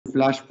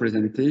flash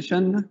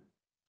presentation.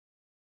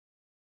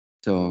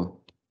 So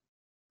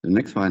the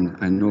next one,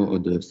 I know how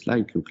the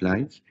slide look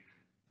like.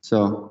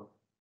 So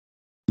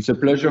it's a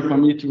pleasure for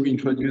me to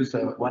introduce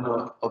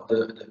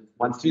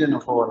one student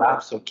of our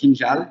lab, so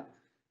Kinjal,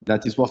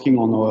 that is working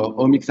on our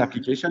omics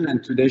application,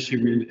 and today she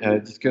will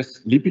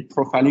discuss lipid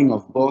profiling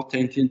of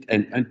boar-tainted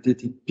and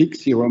untainted pig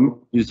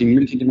serum using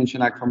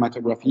multidimensional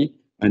chromatography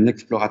and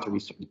exploratory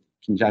study.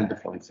 Kinjal, the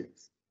floor is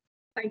yours.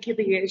 Thank you,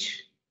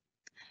 Liege.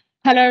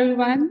 Hello,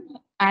 everyone.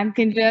 I'm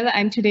Kinjal,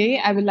 and today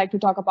I would like to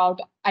talk about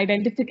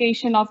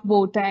identification of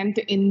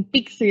boar-tainted in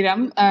pig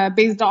serum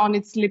based on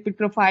its lipid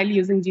profile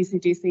using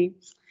GC GC.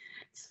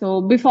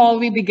 So before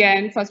we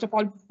begin, first of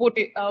all,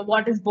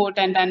 what is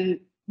boar-tainted and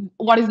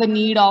what is the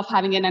need of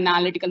having an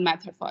analytical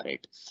method for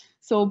it?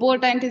 So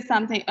boar-tainted is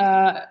something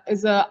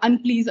is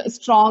a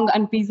strong,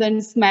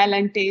 unpleasant smell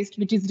and taste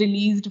which is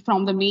released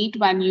from the meat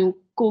when you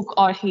cook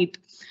or heat,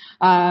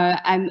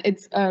 and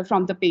it's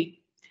from the pig.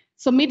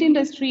 So meat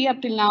industry up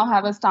till now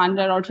have a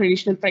standard or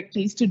traditional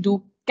practice to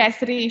do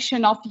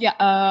castration of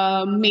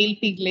male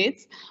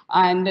piglets,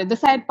 and the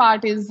sad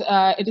part is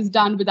it is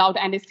done without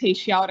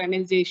anesthesia or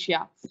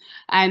analgesia,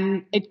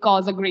 and it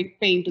causes a great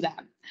pain to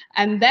them.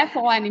 And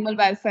therefore, animal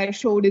welfare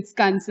showed its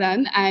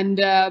concern, and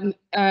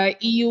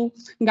EU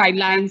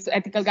guidelines,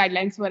 ethical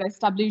guidelines were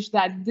established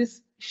that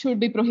this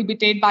should be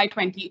prohibited by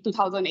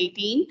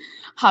 2018.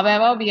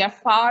 However, we are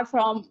far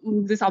from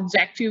this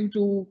objective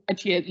to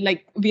achieve,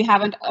 like we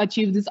haven't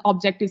achieved this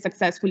objective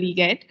successfully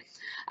yet.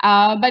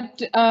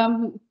 But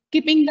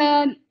keeping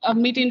the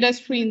meat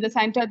industry in the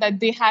center, that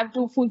they have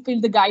to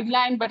fulfill the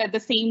guideline, but at the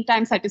same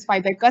time satisfy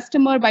their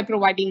customer by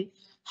providing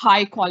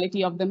high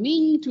quality of the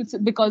meat,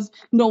 because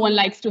no one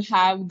likes to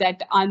have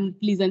that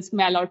unpleasant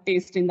smell or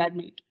taste in that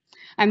meat.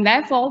 And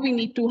therefore, we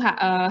need to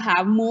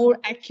have more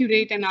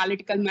accurate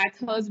analytical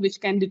methods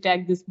which can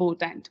detect this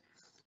boar-tainted.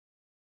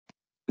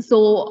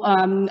 So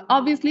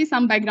obviously,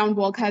 some background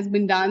work has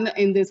been done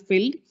in this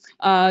field.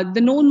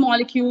 The known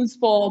molecules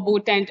for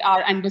boar-tainted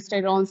are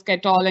androsterone,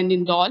 skatol, and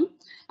indole.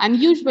 And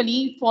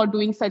usually, for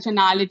doing such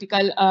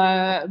analytical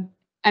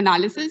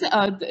analysis,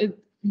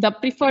 the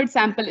preferred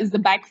sample is the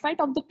backside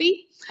of the pig.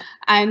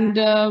 And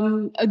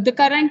the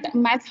current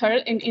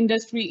method in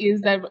industry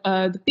is that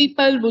the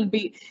people will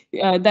be,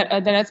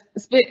 there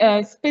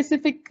are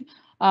specific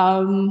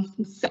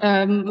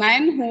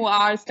men who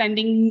are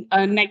standing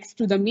next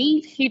to the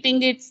meat,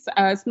 heating it,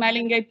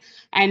 smelling it,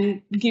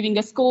 and giving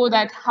a score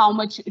that how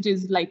much it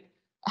is like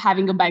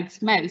having a bad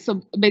smell.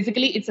 So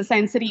basically, it's a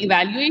sensory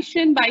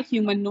evaluation by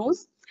human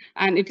nose,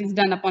 and it is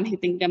done upon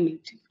hitting the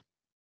meat.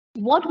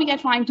 What we are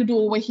trying to do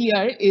over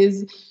here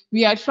is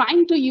we are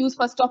trying to use,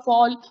 first of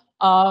all,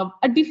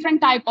 a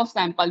different type of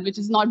sample, which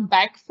is not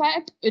back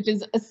fat, it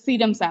is a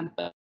serum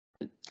sample.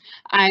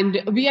 And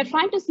we are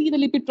trying to see the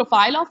lipid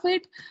profile of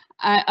it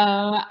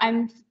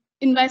and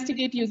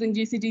investigate using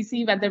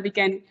GC-GC whether we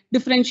can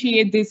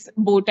differentiate this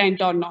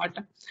boar-tainted or not.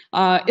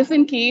 If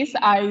in case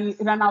I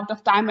run out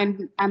of time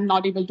and I'm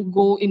not able to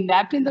go in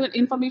depth in the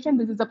information,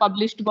 this is a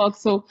published work,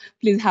 so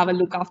please have a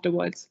look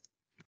afterwards.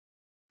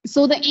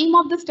 So the aim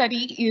of the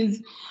study is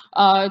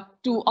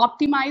to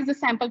optimize the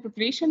sample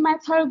preparation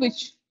method,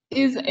 which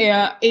is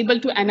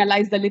able to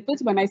analyze the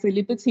lipids. When I say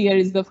lipids, here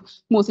is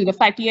mostly the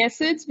fatty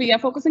acids we are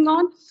focusing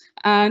on,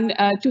 and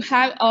to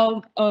have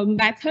a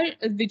method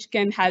which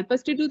can help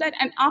us to do that.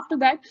 And after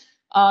that,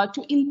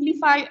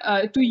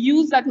 to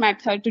use that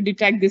method to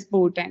detect this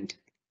boar-tainted.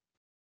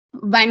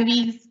 When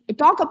we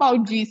talk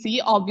about GC,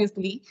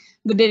 obviously,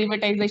 the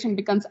derivatization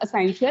becomes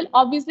essential.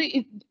 Obviously,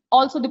 it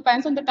also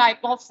depends on the type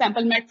of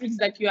sample metrics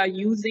that you are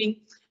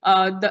using.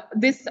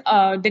 This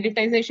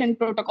derivatization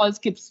protocols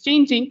keeps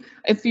changing.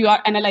 If you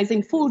are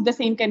analyzing food, the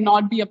same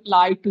cannot be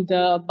applied to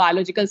the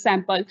biological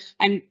sample.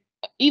 And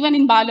even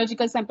in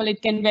biological sample,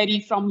 it can vary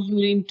from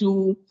urine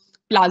to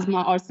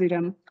plasma or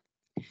serum.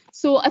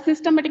 So a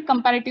systematic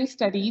comparative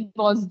study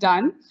was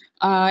done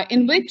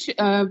in which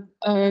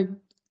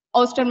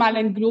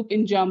Ostermann group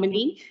in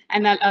Germany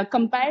and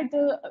compared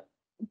the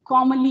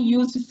commonly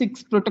used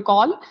 6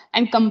 protocol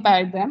and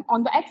compared them.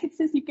 On the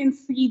x-axis, you can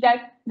see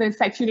that the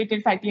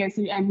saturated fatty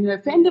acid and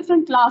UFN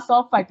different class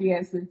of fatty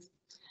acids.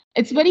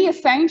 It's very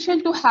essential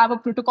to have a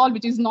protocol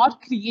which is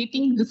not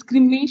creating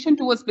discrimination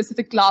towards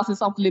specific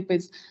classes of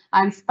lipids.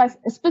 And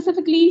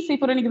specifically, say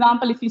for an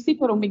example, if you see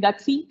for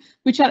omega-3,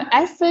 which are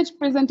as such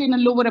present in a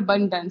lower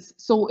abundance.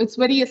 So it's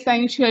very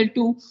essential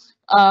to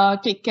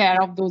take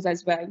care of those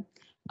as well.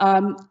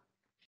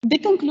 They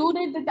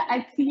concluded that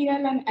the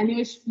HCl and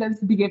NaOH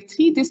plus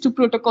BF3, these 2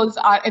 protocols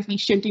are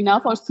efficient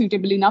enough or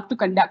suitable enough to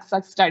conduct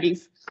such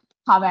studies.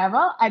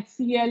 However,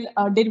 HCl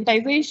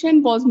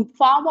derivatization was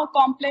far more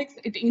complex.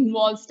 It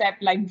involves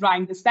steps like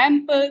drying the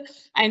sample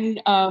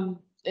and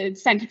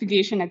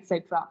centrifugation,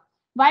 etc.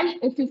 While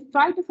if you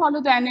try to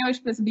follow the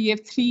NaOH plus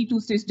BF3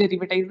 2-stage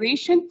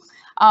derivatization,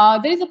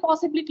 there is a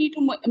possibility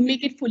to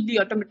make it fully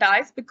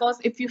automatized, because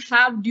if you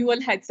have dual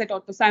headset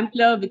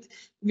autosampler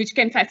which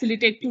can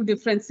facilitate 2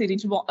 different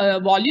series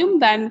volume,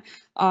 then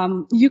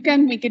you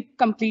can make it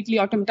completely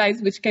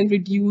automatized, which can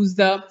reduce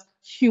the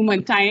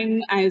human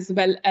time as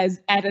well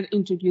as error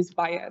introduced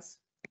by us.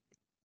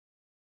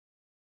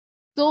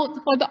 So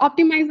for the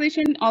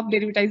optimization of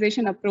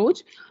derivatization approach,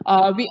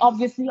 we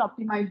obviously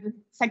optimize the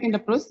second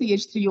approach,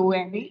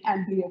 CH3ONA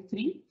and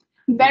BF3.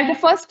 There the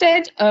first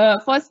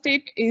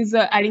step is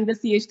adding the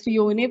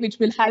CH3ONA, which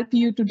will help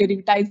you to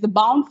derivatize the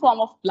bound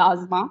form of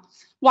plasma,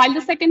 while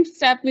the second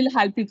step will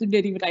help you to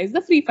derivatize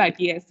the free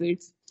fatty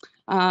acids.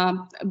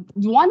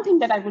 One thing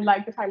that I would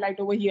like to highlight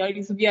over here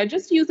is we are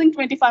just using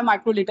 25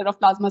 microliter of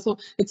plasma, so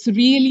it's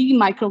really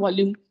micro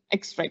volume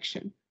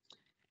extraction.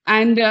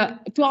 And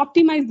to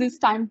optimize this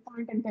time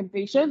point and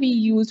temperature, we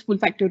use full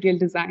factorial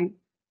design.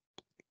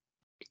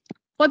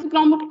 For the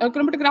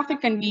chromatographic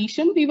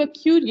condition, we were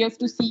curious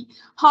to see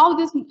how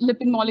these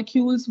lipid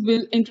molecules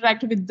will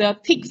interact with the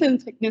thick film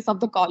thickness of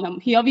the column.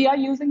 Here we are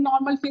using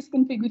normal phase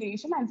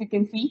configuration, as you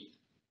can see,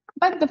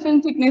 but the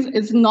film thickness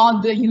is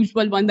not the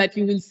usual one that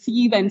you will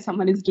see when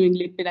someone is doing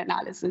lipid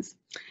analysis.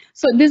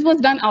 So this was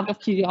done out of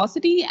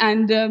curiosity,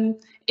 and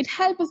it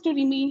helped us to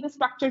remain the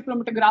structured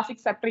chromatographic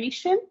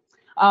separation.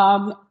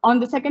 On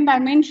the second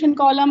dimension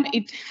column,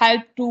 it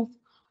helped to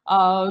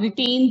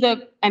retain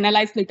the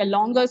analyzed little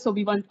longer, so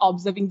we weren't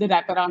observing the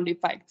wraparound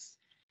effects.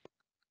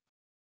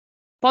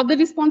 For the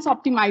response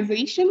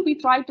optimization, we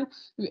try to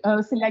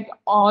select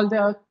all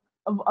the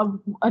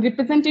a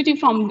representative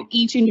from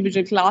each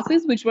individual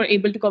classes, which were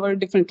able to cover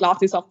different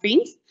classes of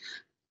veins.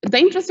 The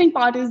interesting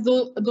part is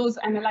those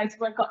analytes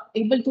were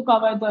able to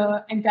cover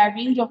the entire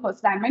range of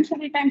first dimension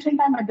retention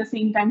time, at the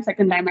same time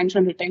second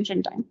dimension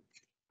retention time.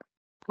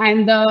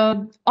 And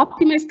the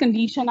optimized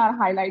condition are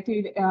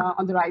highlighted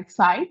on the right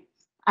side.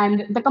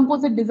 And the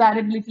composite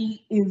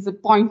desirability is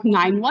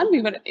 0.91.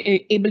 We were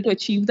able to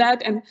achieve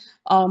that. And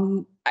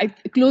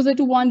closer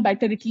to 1,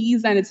 better it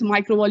is, and it's a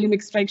micro volume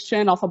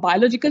extraction of a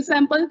biological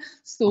sample.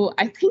 So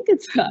I think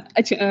it's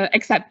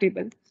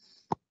acceptable.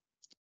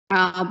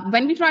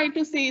 When we try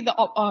to say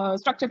the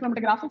structure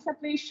chromatographic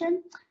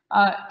separation,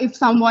 if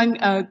someone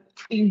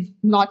is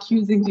not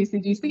using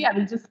GC-GC, I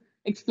will just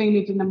explain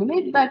it in a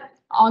minute. That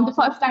on the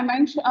first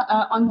dimension,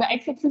 on the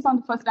x-axis on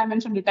the first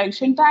dimension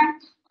retention time,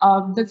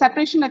 the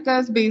separation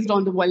occurs based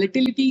on the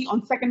volatility.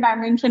 On second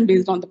dimension,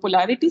 based on the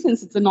polarity,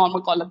 since it's a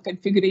normal column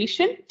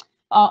configuration.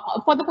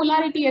 For the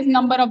polarity, as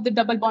number of the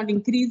double bond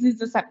increases,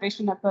 the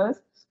separation occurs.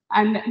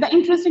 And the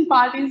interesting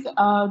part is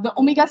the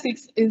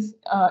omega-6 is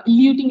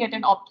eluting at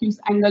an obtuse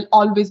angle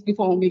always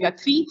before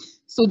omega-3.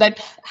 So that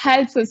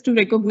helps us to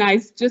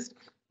recognize just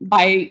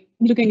by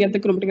looking at the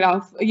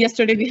chromatograph.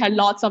 Yesterday, we had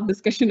lots of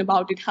discussion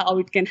about it, how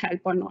it can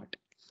help or not.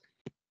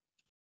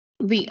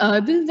 This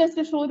is just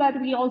to show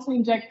that we also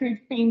injected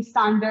paint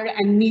standard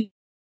and need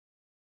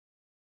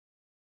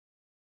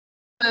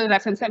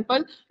reference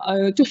sample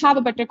to have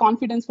a better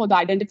confidence for the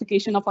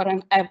identification of our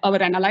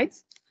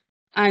analytes.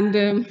 And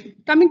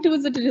coming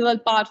towards the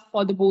result part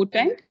for the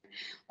boar-tainted,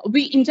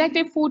 we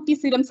injected 40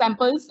 serum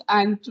samples,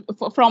 and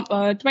from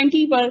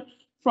 20 were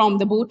from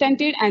the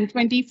boar-tainted and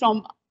 20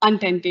 from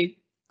untainted.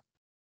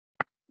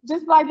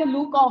 Just by the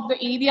look of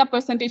the area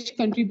percentage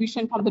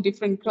contribution from the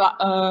different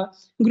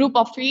group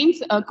of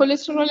veins,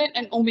 cholesterol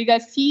and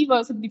omega-C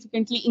were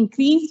significantly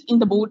increased in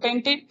the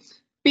boar-tainted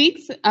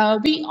pigs.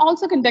 We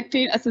also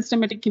conducted a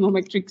systematic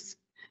chemometrics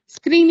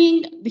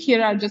screening.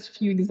 Here are just a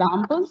few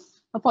examples.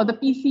 For the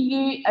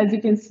PCA, as you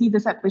can see, the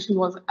separation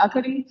was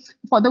occurring.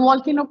 For the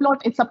volcano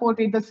plot, it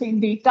supported the same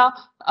data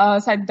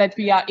set that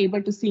we are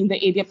able to see in the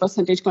area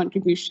percentage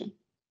contribution.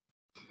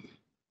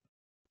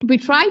 We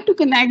tried to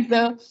connect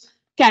the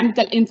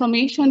chemical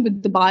information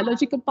with the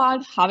biological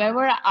part.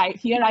 However, I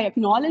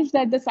acknowledge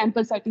that the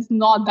sample set is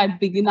not that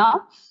big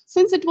enough.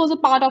 Since it was a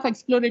part of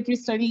exploratory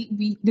study,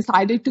 we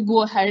decided to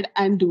go ahead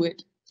and do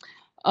it.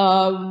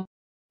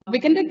 We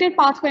conducted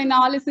pathway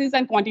analysis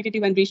and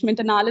quantitative enrichment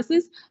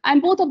analysis,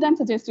 and both of them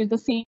suggested the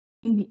same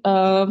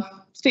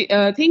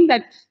thing,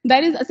 that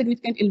there is a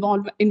significant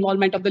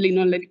involvement of the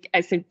linoleic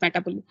acid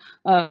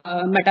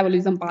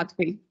metabolism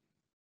pathway.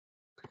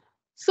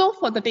 So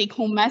for the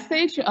take-home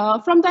message,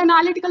 from the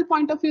analytical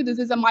point of view, this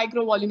is a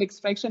micro-volume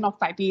extraction of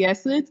fatty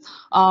acids.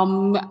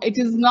 It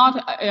is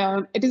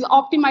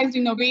optimized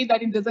in a way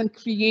that it doesn't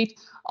create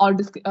or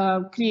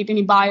create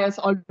any bias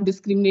or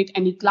discriminate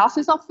any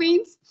classes of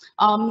veins.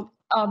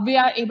 We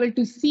are able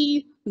to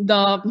see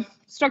the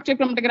structure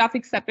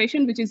chromatographic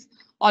separation, which is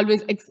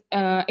always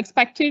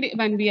expected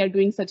when we are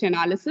doing such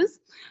analysis.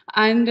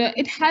 And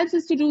it helps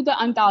us to do the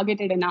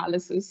untargeted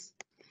analysis.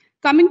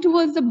 Coming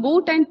towards the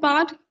boar-tainted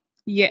part,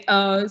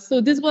 so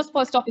this was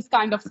first of its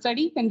kind of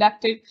study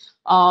conducted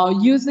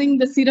using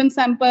the serum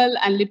sample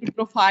and lipid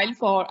profile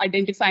for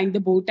identifying the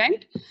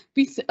boar-tainted.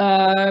 We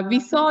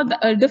saw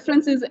the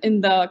differences in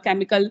the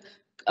chemical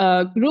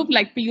group,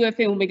 like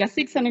PUFA,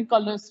 omega-6 and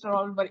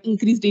cholesterol were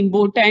increased in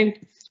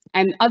boar-tainted,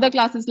 and other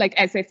classes like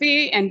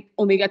SFA and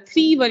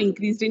omega-3 were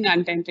increased in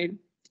untainted.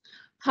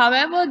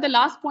 However, the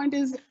last point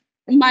is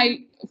my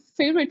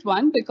favorite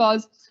one,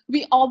 because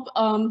we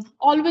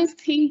always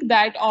think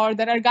that, or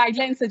there are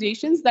guideline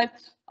suggestions that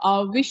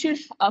we should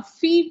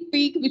feed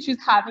pig which is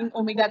having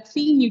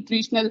omega-3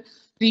 nutritional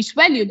reach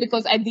value,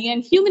 because at the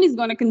end, human is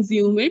going to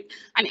consume it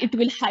and it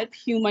will help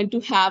human to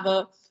have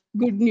a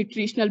good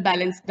nutritional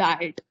balanced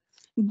diet.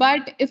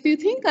 But if you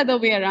think other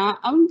way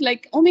around,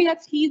 like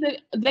omega-3,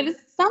 there is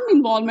some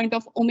involvement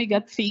of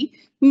omega-3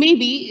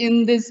 maybe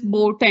in this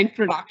boar-tainted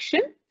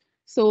production.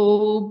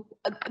 So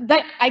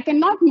that I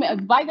cannot,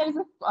 why there is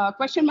a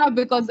question mark,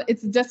 because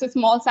it's just a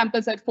small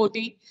sample set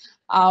 40.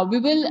 We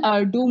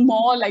will do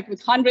more like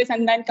with hundreds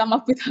and then come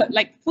up with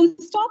like full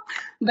stop,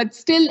 but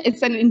still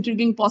it's an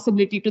intriguing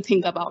possibility to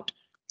think about.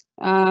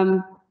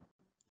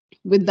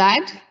 With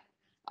that,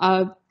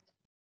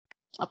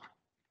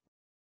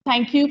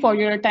 thank you for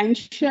your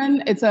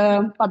attention. It's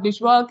a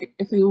published work.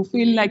 If you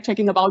feel like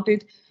checking about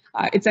it,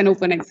 it's an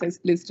open access.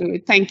 Please do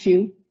it. Thank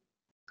you.